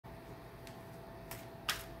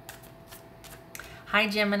Hi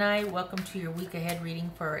Gemini, welcome to your week ahead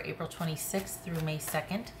reading for April 26th through May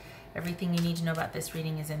 2nd. Everything you need to know about this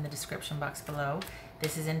reading is in the description box below.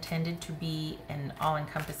 This is intended to be an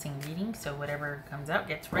all-encompassing reading, so whatever comes out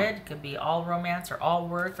gets read. It could be all romance or all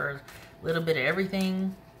work or a little bit of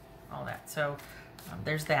everything, all that. So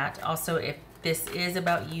there's that. Also, if this is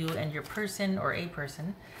about you and your person or a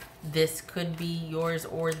person, this could be yours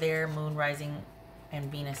or their moon, rising, and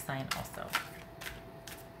Venus sign also.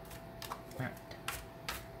 All right.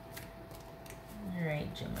 All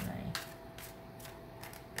right, Gemini.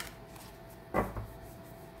 Okay,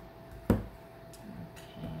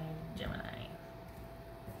 Gemini.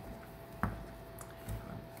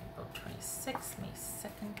 April 26th, May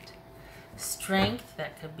 2nd. Strength,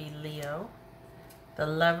 that could be Leo. The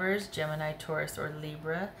Lovers, Gemini, Taurus, or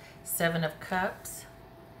Libra. Seven of Cups.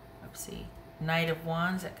 Oopsie. Knight of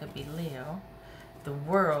Wands, that could be Leo. The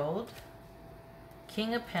World.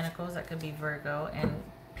 King of Pentacles, that could be Virgo. And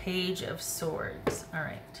Page of Swords. All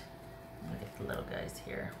right. Let me get the little guys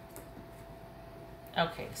here.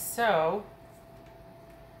 Okay, so.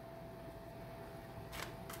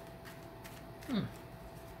 Not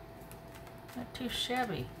too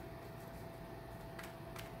shabby.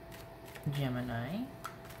 Gemini.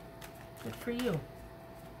 Good for you.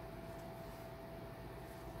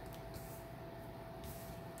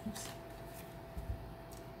 Oops.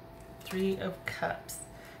 Three of Cups.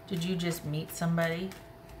 Did you just meet somebody?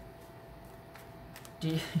 Do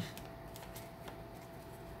you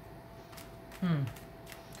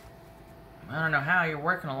I don't know how, you're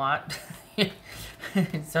working a lot.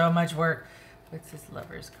 So much work. What's this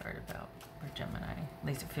Lover's card about for Gemini? At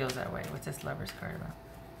least it feels that way. What's this Lover's card about?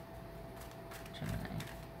 Gemini.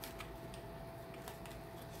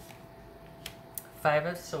 Five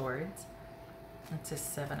of Swords. What's this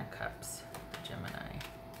Seven of Cups for Gemini?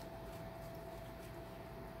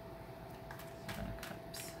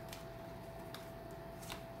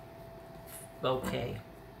 Okay,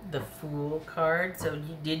 the Fool card. So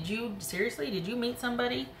did you meet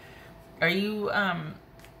somebody? Are you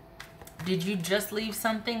did you just leave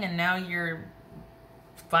something and now you're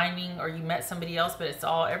finding, or you met somebody else, but it's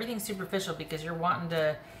all, everything's superficial because you're wanting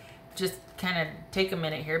to just kind of take a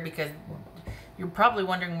minute here, because you're probably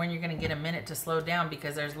wondering when you're going to get a minute to slow down,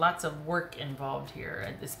 because there's lots of work involved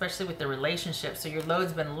here, especially with the relationship. So your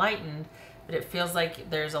load's been lightened, but it feels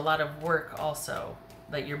like there's a lot of work also.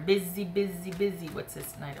 Like you're busy, busy, busy. What's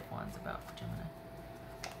this Knight of Wands about for Gemini?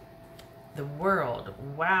 The World.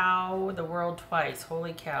 Wow, the World twice.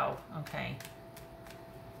 Holy cow. Okay.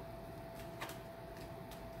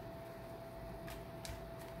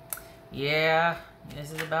 Yeah,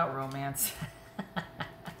 this is about romance.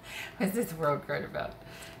 What's this World card about?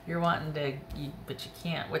 You're wanting to, but you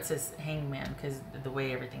can't. What's this Hangman? Because the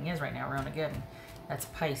way everything is right now, around again. That's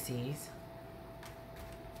Pisces.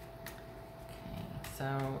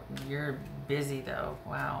 So you're busy though.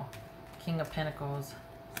 Wow. King of Pentacles.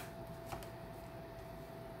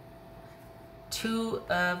 Two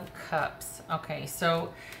of Cups. Okay,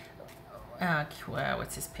 so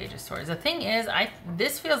what's this Page of Swords? The thing is,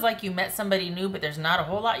 this feels like you met somebody new, but there's not a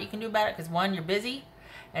whole lot you can do about it, because one, you're busy,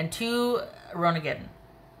 and two, Ronageddon.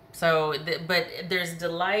 So, but there's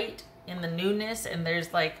delight in the newness, and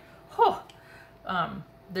there's like,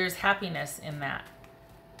 there's happiness in that.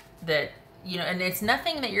 You know, and it's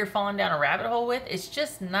nothing that you're falling down a rabbit hole with. It's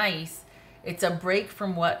just nice. It's a break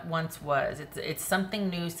from what once was. It's something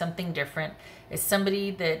new, something different. It's somebody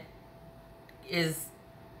that is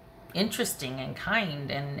interesting and kind,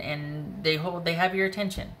 and they have your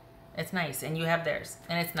attention. It's nice, and you have theirs,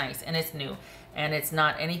 and it's nice, and it's new, and it's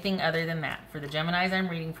not anything other than that. For the Geminis I'm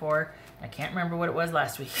reading for, I can't remember what it was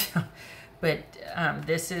last week, but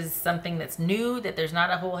this is something that's new, that there's not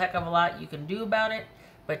a whole heck of a lot you can do about it.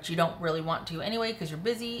 But you don't really want to anyway, because you're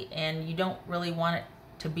busy, and you don't really want it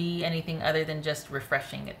to be anything other than just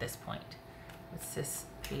refreshing at this point. What's this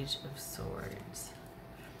Page of Swords?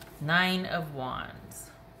 Nine of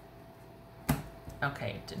Wands.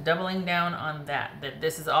 Okay, doubling down on that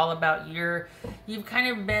this is all about you've kind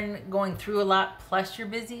of been going through a lot, plus you're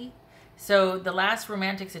busy. So the last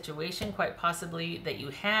romantic situation, quite possibly, that you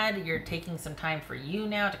had, you're taking some time for you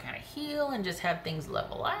now to kind of heal and just have things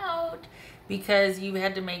level out, because you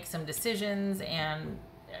had to make some decisions, and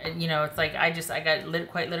you know, it's like I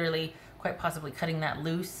got quite literally, quite possibly cutting that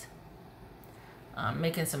loose,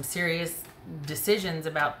 making some serious decisions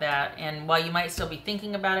about that. And while you might still be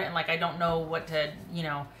thinking about it, and like, I don't know what to, you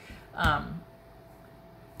know, on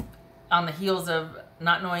the heels of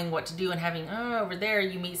not knowing what to do and having, over there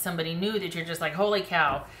you meet somebody new that you're just like, holy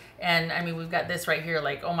cow. And I mean, we've got this right here,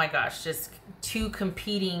 like, oh my gosh, just two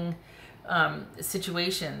competing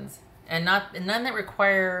situations. and none that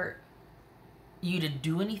require you to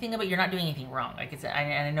do anything about it. You're not doing anything wrong. Like it's,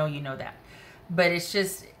 and I know you know that, but it's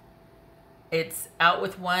just, it's out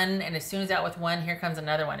with one, and as soon as out with one, here comes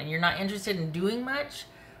another one, and you're not interested in doing much,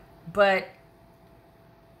 but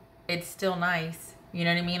it's still nice. You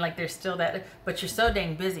know what I mean? Like there's still that, but you're so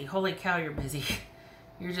dang busy. Holy cow, you're busy.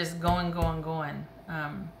 You're just going.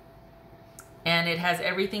 And it has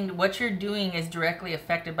everything, what you're doing is directly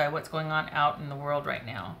affected by what's going on out in the world right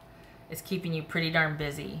now. It's keeping you pretty darn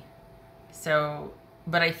busy. So,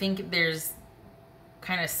 but I think there's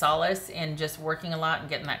kind of solace in just working a lot and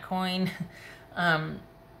getting that coin, and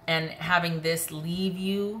having this leave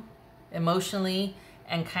you emotionally,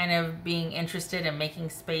 and kind of being interested in making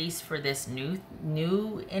space for this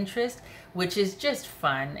new interest, which is just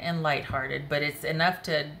fun and lighthearted, but it's enough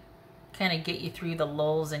to kind of get you through the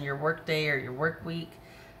lulls in your work day or your work week.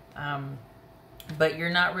 But you're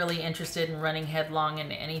not really interested in running headlong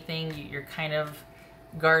into anything. You're kind of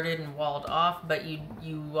guarded and walled off, but you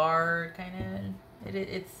are kind of,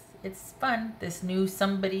 it's fun. This new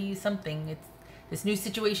somebody, something, this new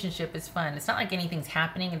situationship is fun. It's not like anything's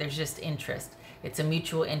happening, there's just interest. It's a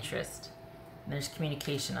mutual interest. And there's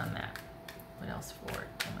communication on that. What else for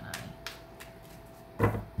Gemini?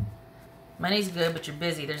 Money's good, but you're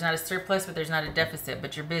busy. There's not a surplus, but there's not a deficit,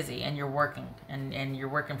 but you're busy and you're working, and you're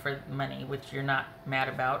working for money, which you're not mad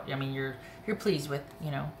about. I mean, you're pleased with, you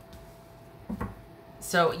know.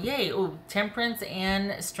 So yay. Ooh, temperance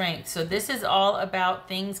and strength. So this is all about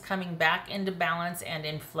things coming back into balance and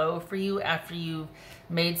in flow for you after you've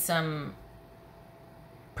made some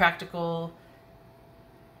practical,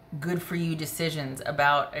 good for you decisions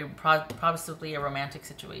about possibly a romantic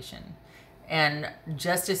situation. And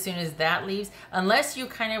just as soon as that leaves, unless you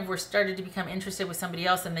kind of were started to become interested with somebody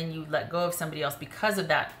else and then you let go of somebody else because of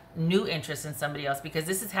that new interest in somebody else, because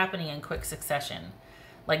this is happening in quick succession.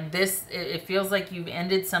 Like this, it feels like you've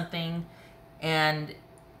ended something and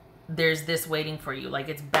there's this waiting for you. Like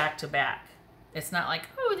it's back to back. It's not like,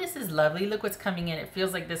 oh, this is lovely, look what's coming in. It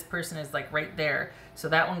feels like this person is like right there. So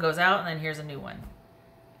that one goes out and then here's a new one.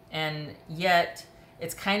 And yet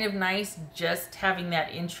it's kind of nice just having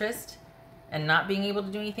that interest and not being able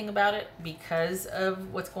to do anything about it because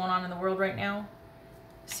of what's going on in the world right now.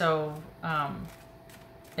 So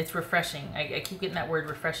it's refreshing. I keep getting that word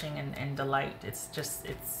refreshing and delight. It's just,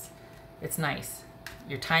 it's nice.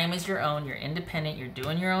 Your time is your own. You're independent. You're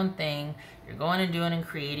doing your own thing. You're going and doing and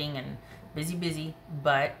creating and busy,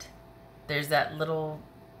 but there's that little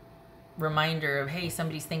reminder of, hey,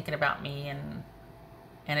 somebody's thinking about me, and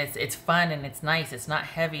it's fun and it's nice. It's not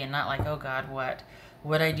heavy and not like, oh God,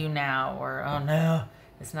 what I do now, or oh no.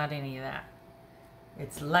 It's not any of that.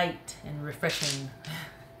 It's light and refreshing.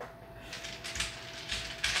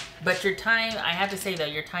 But your time, I have to say though,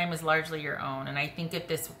 your time is largely your own. And I think if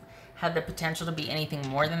this had the potential to be anything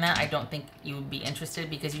more than that, I don't think you would be interested,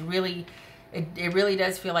 because you really, it really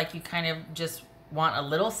does feel like you kind of just want a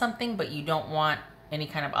little something, but you don't want any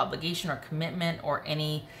kind of obligation or commitment or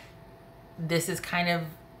any, this is kind of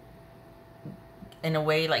in a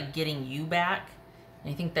way like getting you back.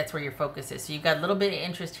 And I think that's where your focus is. So you've got a little bit of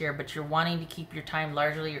interest here, but you're wanting to keep your time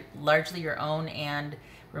largely your own and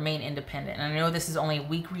remain independent. And I know this is only a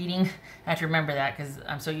week reading. I have to remember that because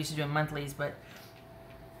I'm so used to doing monthlies, but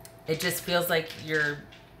it just feels like you're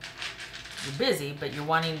busy, but you're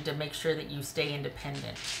wanting to make sure that you stay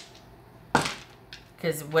independent.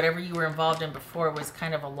 Because whatever you were involved in before was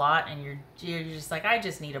kind of a lot, and you're just like, I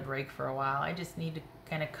just need a break for a while. I just need to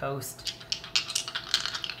kind of coast.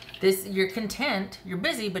 This, you're content. You're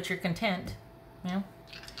busy, but you're content. You know?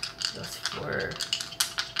 Goes for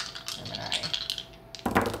Gemini.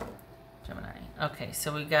 Okay,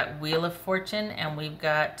 so we've got Wheel of Fortune, and we've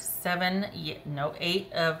got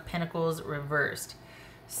 8 of Pentacles reversed.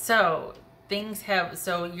 So things have,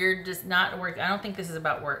 so you're just not work. I don't think this is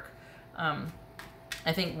about work.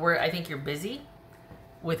 I think you're busy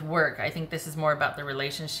with work. I think this is more about the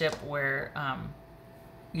relationship where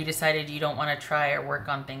you decided you don't want to try or work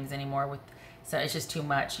on things anymore. So it's just too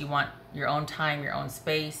much. You want your own time, your own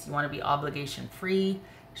space. You want to be obligation free.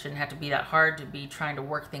 Shouldn't have to be that hard to be trying to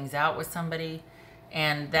work things out with somebody.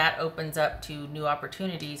 And that opens up to new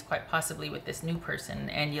opportunities, quite possibly with this new person.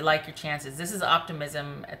 And you like your chances. This is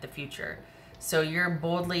optimism at the future. So you're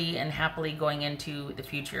boldly and happily going into the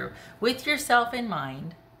future with yourself in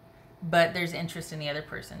mind, but there's interest in the other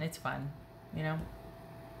person. It's fun, you know?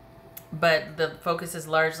 But the focus is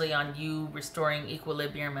largely on you restoring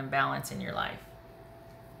equilibrium and balance in your life.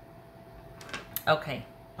 Okay.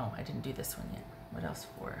 Oh, I didn't do this one yet. What else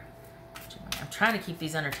for Gemini? I'm trying to keep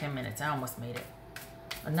these under 10 minutes. I almost made it.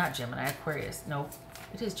 Not Gemini, Aquarius. Nope.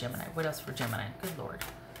 It is Gemini. What else for Gemini? Good Lord.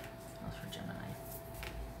 That's for Gemini.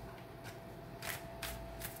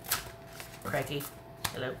 Cracky.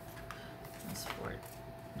 Hello. That's for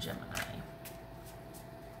Gemini.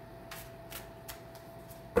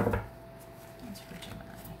 That's for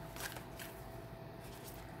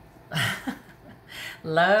Gemini.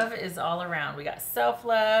 Love is all around. We got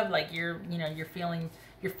self-love, like you're feeling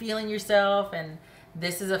yourself, and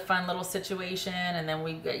this is a fun little situation. And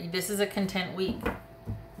then this is a content week.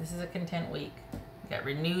 This is a content week. You got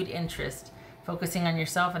renewed interest, focusing on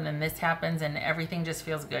yourself, and then this happens and everything just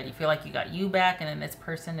feels good. You feel like you got you back, and then this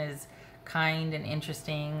person is kind and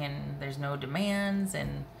interesting, and there's no demands,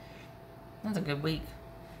 and that's a good week.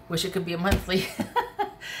 Wish it could be a monthly.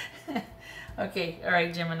 Okay, all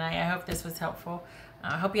right, Gemini, I hope this was helpful.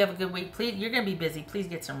 I hope you have a good week. Please, you're going to be busy. Please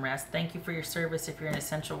get some rest. Thank you for your service if you're an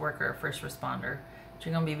essential worker or first responder. But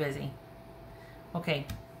you're going to be busy. Okay.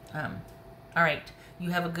 All right. You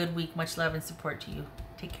have a good week. Much love and support to you.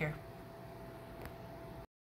 Take care.